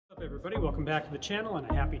Hey everybody, welcome back to the channel and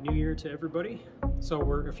a happy new year to everybody. So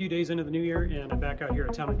we're a few days into the new year and I'm back out here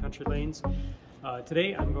at Town and Country Lanes.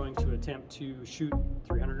 Today I'm going to attempt to shoot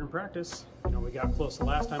 300 in practice. You know, we got close the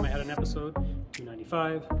last time I had an episode,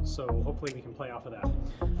 295, so hopefully we can play off of that.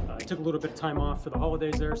 I took a little bit of time off for the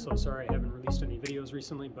holidays there, so sorry I haven't released any videos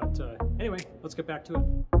recently, but anyway, let's get back to it.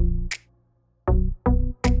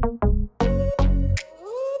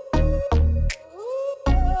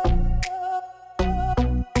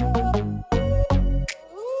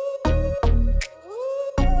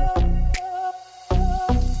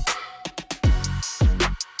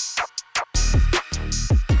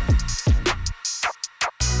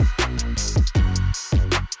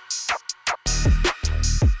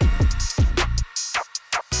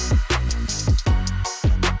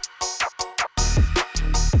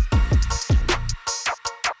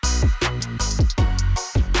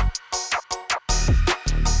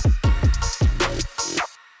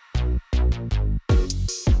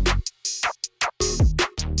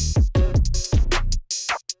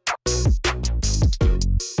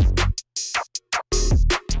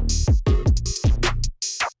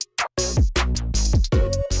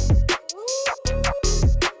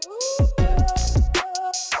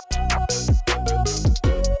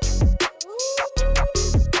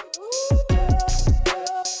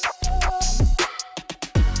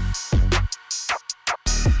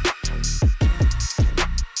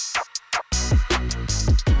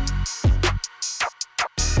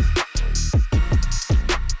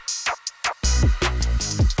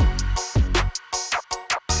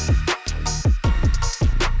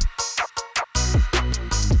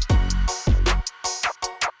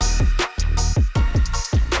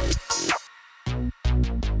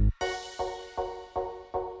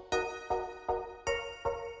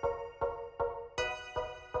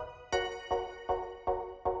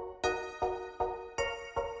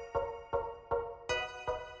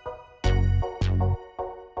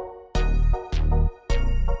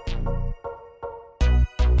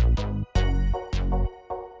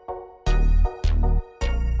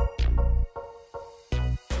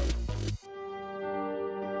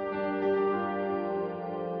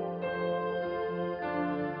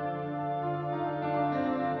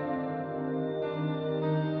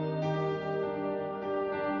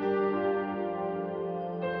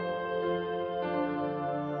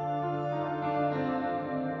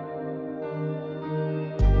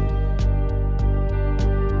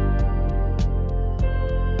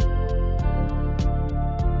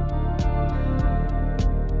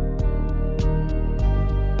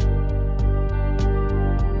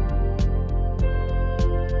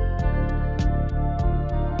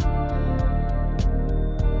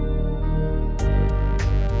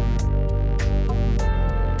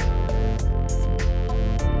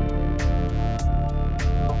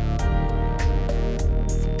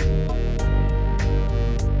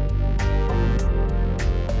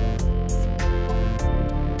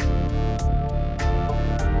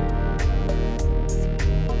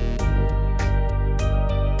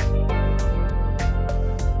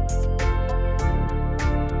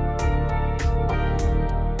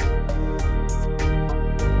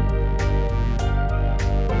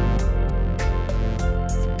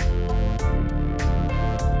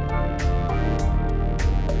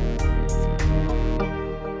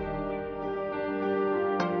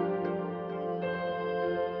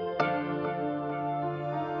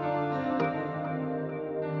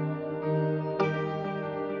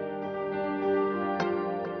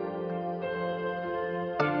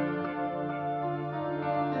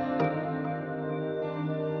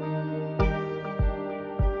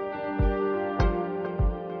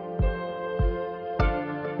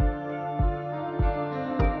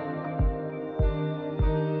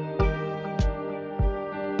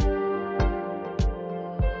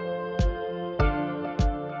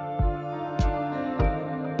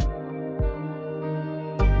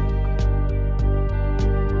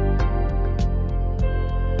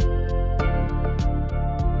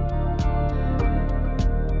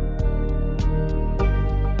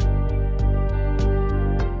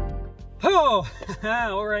 Oh,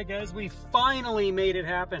 all right guys, we finally made it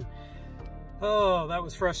happen. Oh, that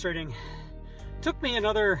was frustrating. Took me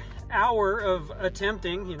another hour of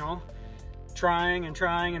attempting, you know, trying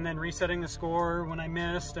and then resetting the score when I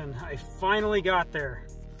missed, and I finally got there.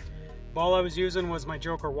 Ball I was using was my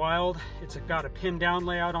Joker Wild. It's got a pin down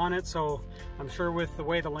layout on it, so I'm sure with the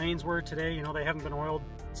way the lanes were today, you know, they haven't been oiled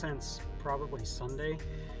since probably Sunday.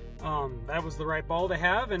 That was the right ball to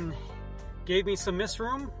have and gave me some miss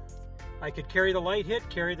room. I could carry the light hit,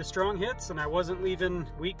 carry the strong hits, and I wasn't leaving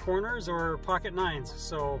weak corners or pocket nines.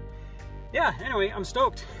 So yeah, anyway, I'm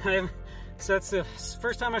stoked. So that's the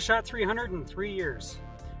first time I shot 300 in 3 years.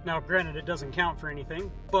 Now, granted, it doesn't count for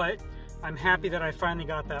anything, but I'm happy that I finally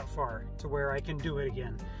got that far to where I can do it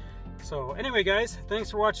again. So anyway, guys, thanks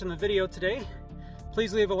for watching the video today.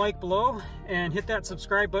 Please leave a like below and hit that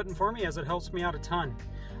subscribe button for me, as it helps me out a ton.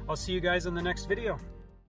 I'll see you guys in the next video.